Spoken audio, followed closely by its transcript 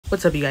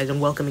What's up, you guys, and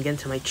welcome again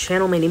to my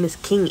channel. My name is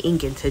King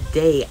Ink, and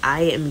today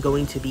I am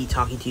going to be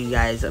talking to you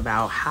guys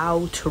about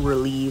how to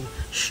relieve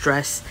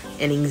stress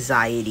and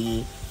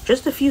anxiety.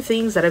 Just a few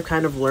things that I've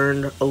kind of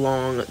learned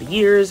along the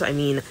years. I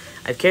mean,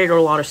 I've carried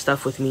a lot of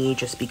stuff with me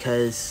just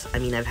because,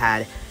 I've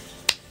had,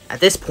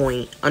 at this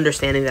point,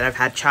 understanding that I've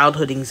had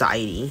childhood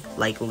anxiety,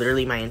 like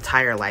literally my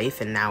entire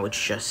life, and now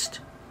it's just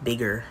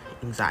bigger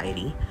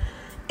anxiety.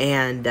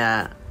 And,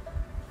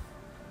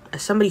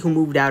 as somebody who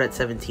moved out at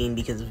 17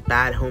 because of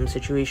bad home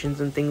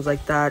situations and things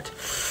like that,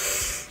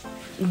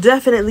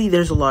 definitely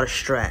there's a lot of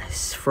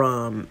stress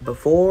from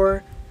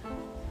before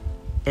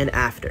and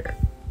after.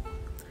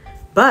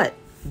 But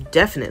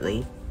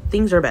definitely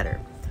things are better.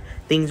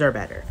 Things are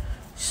better.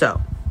 So,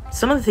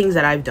 some of the things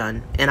that I've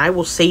done, and I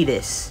will say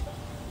this,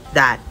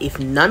 that if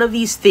none of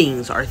these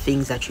things are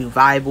things that you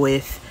vibe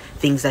with,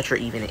 things that you're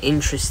even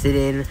interested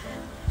in,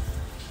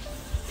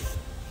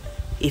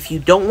 if you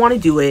don't want to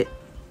do it,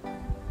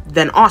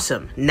 then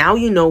awesome. Now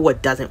you know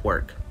what doesn't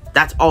work.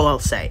 That's all I'll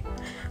say.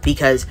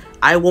 Because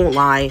I won't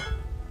lie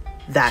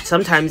that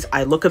sometimes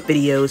I look up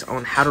videos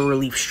on how to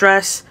relieve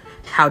stress,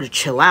 how to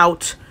chill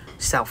out,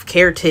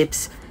 self-care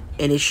tips,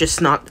 and it's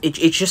just not,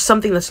 it's just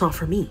something that's not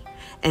for me.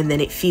 And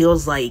then it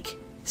feels like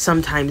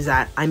sometimes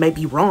that I might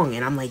be wrong,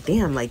 and I'm like,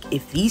 damn, like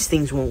if these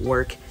things won't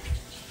work,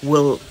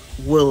 will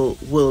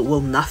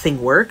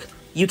nothing work?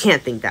 You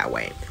can't think that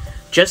way.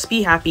 Just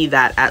be happy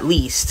that at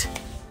least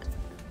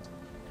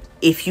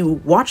if you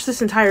watch this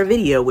entire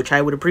video, which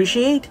I would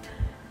appreciate,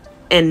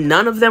 and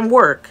none of them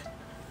work,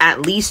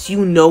 at least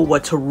you know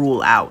what to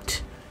rule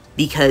out.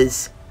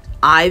 Because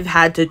I've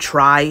had to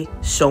try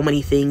so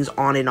many things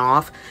on and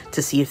off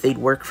to see if they'd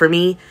work for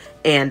me,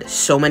 and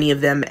so many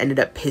of them ended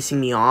up pissing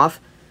me off.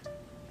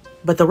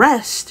 But the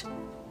rest,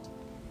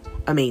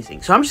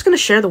 amazing. So I'm just going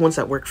to share the ones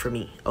that work for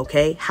me,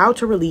 okay? How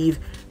to relieve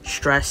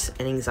stress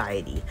and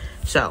anxiety.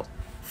 So,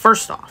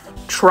 first off,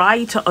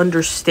 try to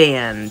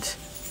understand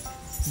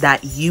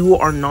that you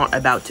are not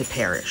about to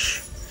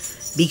perish.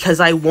 Because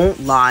I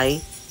won't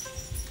lie,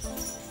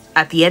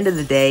 at the end of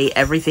the day,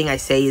 everything I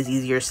say is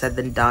easier said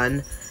than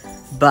done.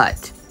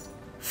 But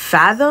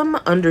fathom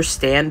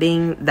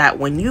understanding that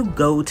when you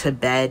go to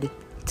bed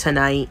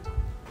tonight,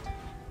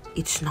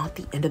 it's not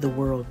the end of the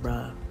world,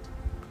 bruh.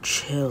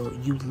 Chill.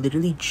 You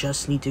literally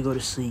just need to go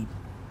to sleep.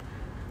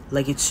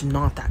 Like, it's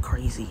not that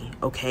crazy,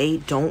 okay?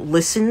 Don't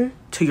listen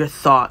to your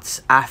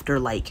thoughts after,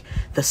 like,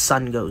 the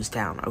sun goes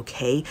down,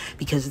 okay?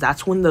 Because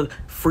that's when the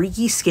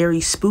freaky,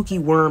 scary, spooky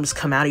worms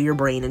come out of your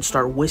brain and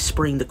start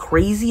whispering the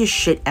craziest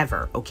shit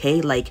ever,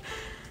 okay? Like,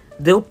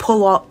 they'll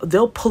pull up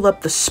the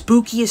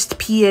spookiest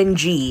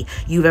PNG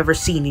you've ever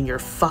seen in your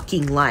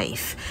fucking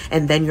life.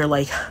 And then you're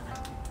like,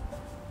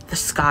 the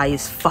sky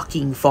is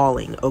fucking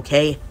falling,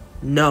 okay?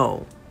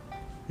 No.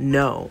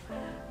 No.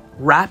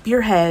 Wrap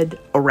your head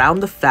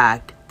around the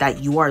fact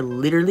that you are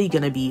literally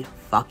gonna be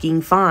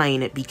fucking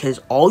fine, because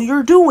all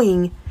you're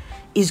doing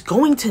is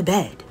going to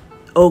bed,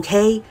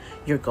 okay?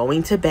 You're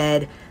going to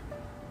bed.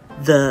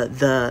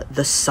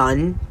 The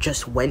sun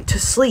just went to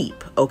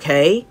sleep,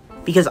 okay?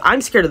 Because I'm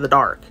scared of the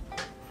dark.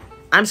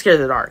 I'm scared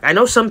of the dark. I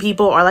know some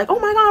people are like, oh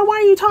my god, why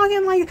are you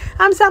talking like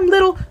I'm some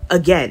little...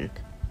 Again,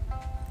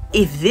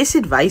 if this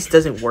advice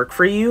doesn't work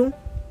for you,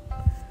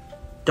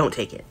 don't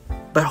take it.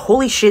 But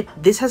holy shit,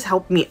 this has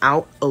helped me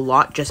out a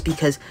lot, just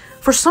because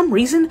for some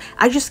reason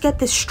I just get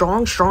this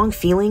strong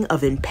feeling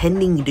of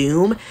impending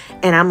doom,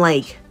 and I'm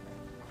like,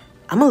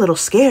 I'm a little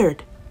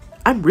scared.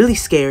 I'm really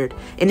scared,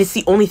 and it's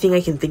the only thing I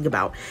can think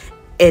about.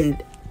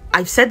 And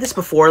I've said this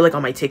before, like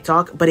on my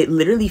TikTok, but it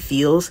literally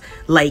feels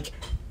like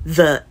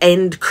the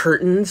end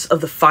curtains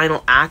of the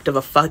final act of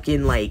a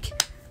fucking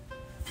like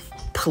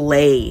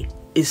play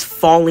is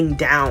falling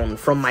down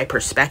from my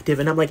perspective,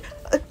 and I'm like,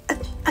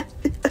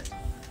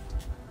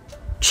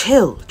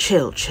 chill.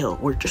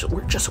 We're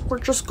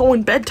just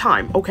going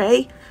bedtime,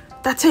 okay?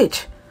 That's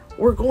it.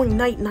 We're going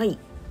night,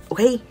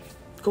 okay?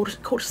 Go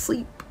to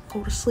sleep.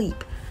 Go to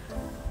sleep.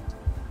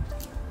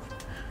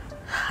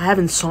 I have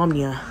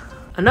insomnia.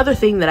 Another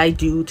thing that I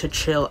do to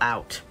chill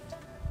out.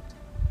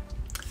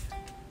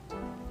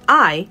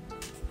 I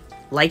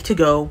like to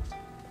go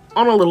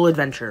on a little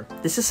adventure.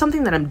 This is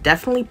something that I'm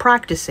definitely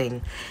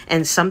practicing,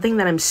 and something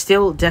that I'm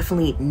still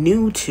definitely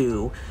new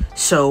to.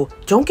 So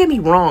don't get me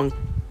wrong,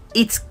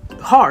 it's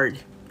hard,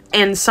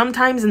 and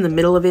sometimes in the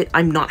middle of it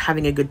I'm not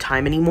having a good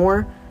time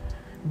anymore,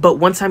 but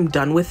once I'm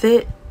done with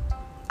it,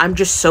 I'm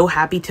just so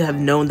happy to have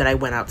known that I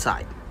went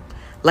outside.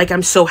 Like,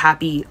 I'm so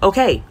happy,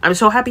 okay, I'm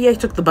so happy I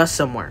took the bus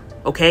somewhere,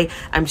 okay?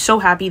 I'm so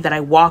happy that I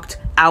walked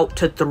out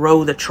to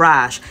throw the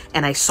trash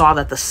and I saw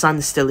that the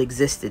sun still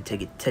existed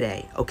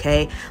today,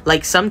 okay?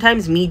 Like,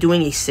 sometimes me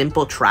doing a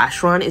simple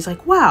trash run is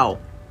like, wow,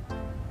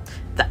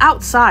 the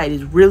outside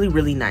is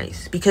really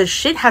nice, because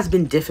shit has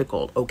been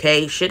difficult,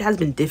 okay? Shit has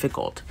been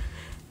difficult.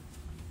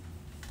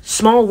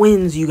 Small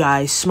wins, you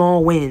guys,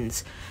 small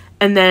wins.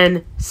 And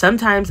then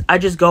sometimes I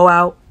just go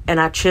out and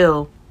I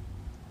chill,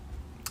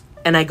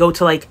 and I go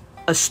to like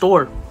a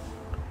store.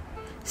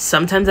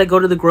 Sometimes I go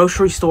to the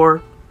grocery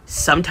store.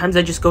 Sometimes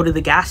I just go to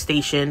the gas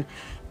station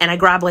and I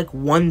grab like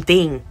one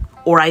thing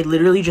or I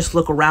literally just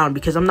look around,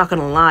 because I'm not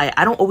gonna lie,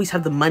 I don't always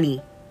have the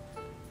money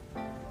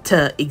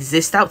to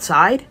exist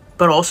outside,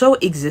 but also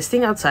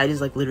existing outside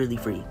is like literally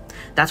free.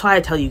 That's why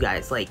I tell you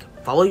guys, like,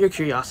 follow your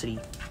curiosity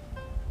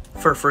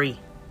for free.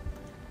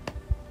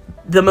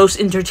 The most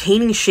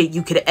entertaining shit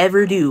you could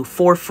ever do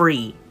for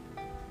free.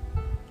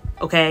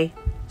 Okay?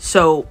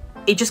 So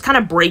it just kind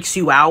of breaks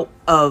you out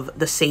of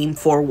the same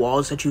four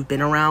walls that you've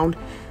been around,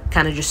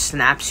 kind of just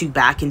snaps you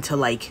back into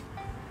like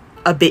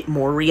a bit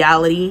more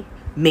reality.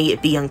 May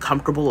it be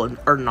uncomfortable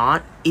or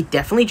not, it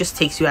definitely just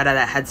takes you out of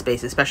that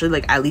headspace, especially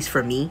like, at least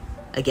for me,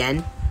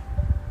 again,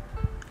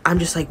 I'm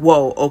just like,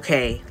 whoa,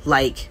 okay,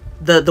 like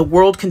the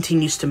world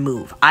continues to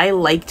move. I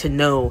like to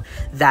know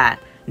that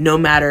no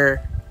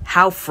matter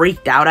how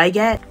freaked out I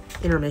get,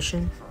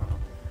 intermission,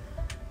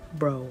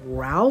 bro,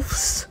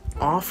 Ralph's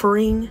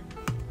offering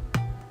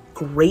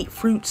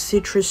grapefruit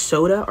citrus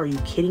soda. Are you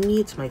kidding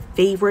me? It's my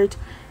favorite.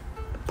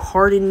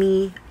 Pardon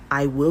me,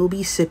 I will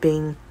be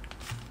sipping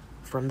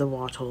from the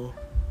bottle.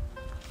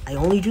 I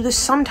only do this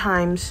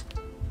sometimes.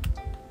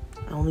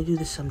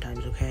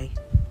 Okay?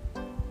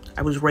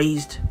 I was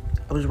raised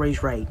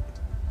right.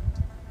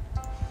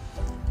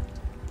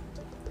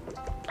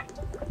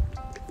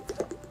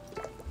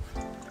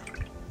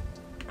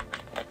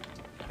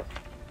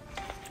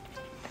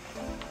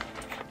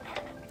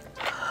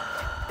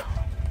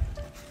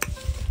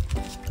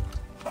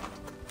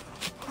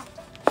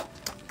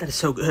 That is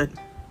so good.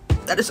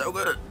 That is so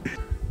good.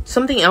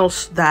 Something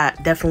else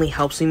that definitely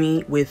helps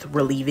me with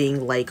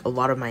relieving like a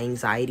lot of my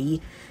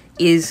anxiety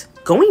is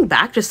going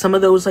back to some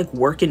of those like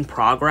work in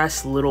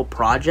progress little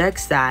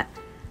projects that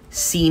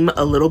seem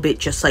a little bit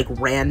just like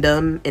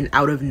random and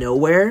out of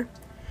nowhere.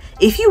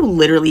 If you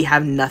literally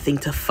have nothing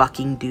to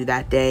fucking do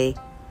that day,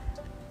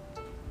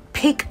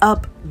 pick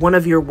up one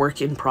of your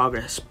work in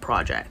progress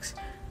projects.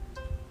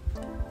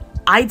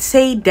 I'd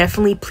say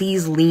definitely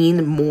please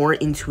lean more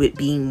into it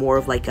being more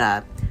of like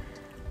a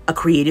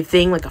creative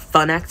thing, like a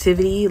fun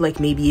activity. Like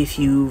maybe if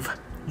you've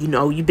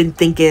been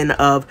thinking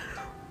of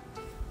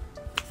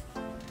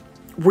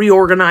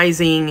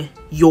reorganizing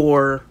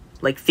your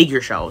like figure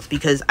shelves,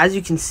 because as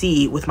you can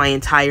see with my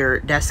entire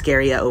desk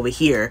area over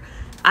here,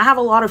 I have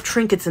a lot of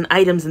trinkets and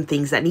items and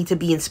things that need to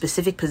be in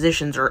specific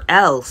positions, or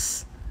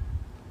else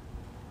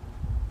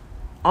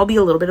I'll be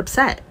a little bit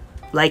upset.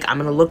 Like, I'm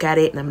gonna look at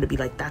it and I'm gonna be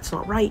like, that's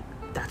not right,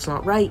 that's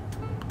not right,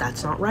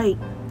 that's not right.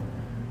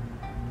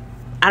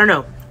 I don't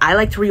know. I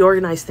like to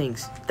reorganize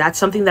things. That's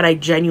something that I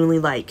genuinely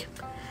like.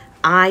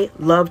 I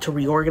love to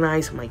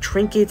reorganize my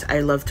trinkets.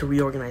 I love to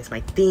reorganize my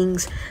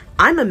things.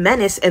 I'm a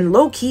menace, and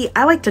low-key,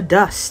 I like to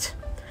dust.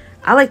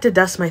 I like to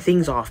dust my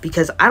things off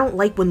because I don't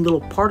like when little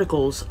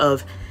particles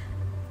of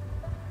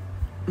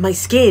my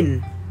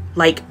skin,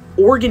 like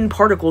organ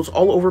particles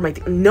all over my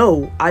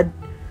no,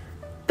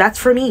 that's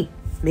for me.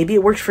 Maybe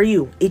it works for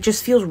you. It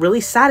just feels really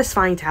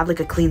satisfying to have like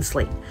a clean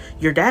slate.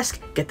 Your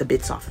desk, get the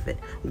bits off of it.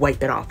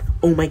 Wipe it off.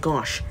 Oh my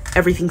gosh,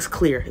 everything's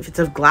clear. If it's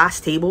a glass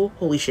table,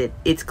 holy shit,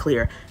 it's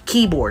clear.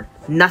 Keyboard,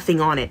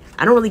 nothing on it.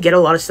 I don't really get a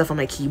lot of stuff on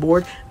my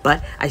keyboard,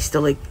 but I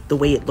still like the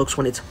way it looks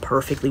when it's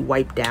perfectly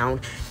wiped down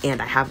and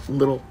I have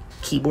little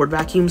keyboard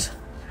vacuums.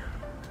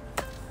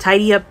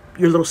 Tidy up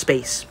your little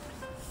space.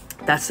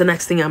 That's the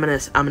next thing I'm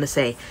gonna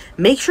say.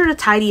 Make sure to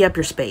tidy up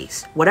your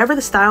space. Whatever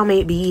the style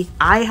may be,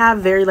 I have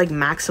very like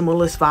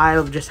maximalist vibe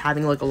of just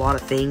having like a lot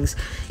of things.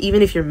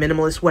 Even if you're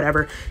minimalist,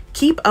 whatever,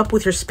 keep up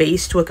with your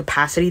space to a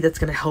capacity that's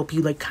gonna help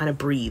you like kind of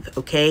breathe,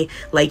 okay?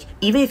 Like,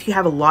 even if you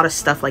have a lot of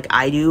stuff like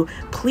I do,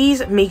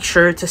 please make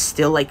sure to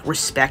still like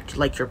respect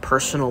like your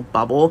personal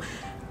bubble.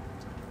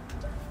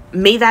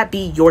 May that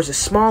be yours is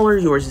smaller,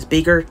 yours is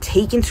bigger.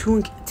 Take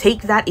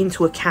that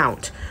into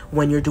account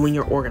when you're doing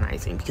your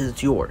organizing, because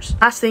it's yours.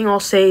 Last thing I'll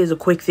say is a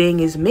quick thing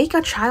is make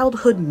a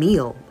childhood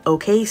meal,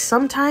 okay?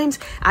 Sometimes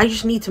I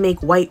just need to make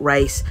white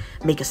rice,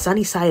 make a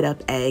sunny side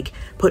up egg,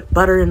 put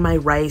butter in my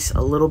rice,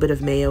 a little bit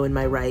of mayo in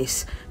my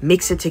rice,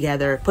 mix it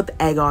together, put the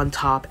egg on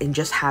top, and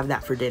just have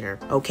that for dinner,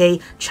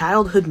 okay?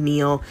 Childhood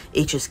meal,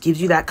 it just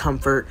gives you that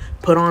comfort.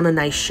 Put on a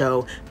nice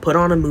show, put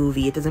on a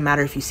movie. It doesn't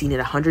matter if you've seen it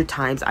 100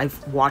 times.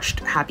 I've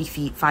watched Happy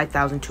Feet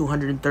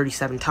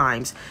 5,237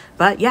 times.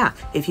 But yeah,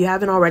 if you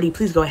haven't already,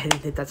 please go ahead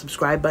and hit that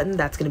subscribe button.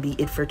 That's going to be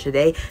it for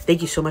today.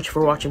 Thank you so much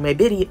for watching my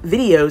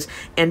videos,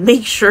 and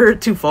make sure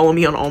to follow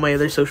me on all my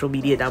other social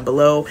media down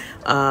below.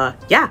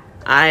 Yeah,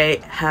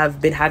 I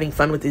have been having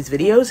fun with these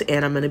videos,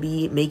 and I'm going to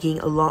be making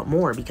a lot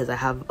more because I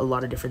have a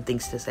lot of different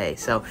things to say.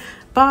 So,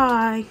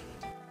 bye!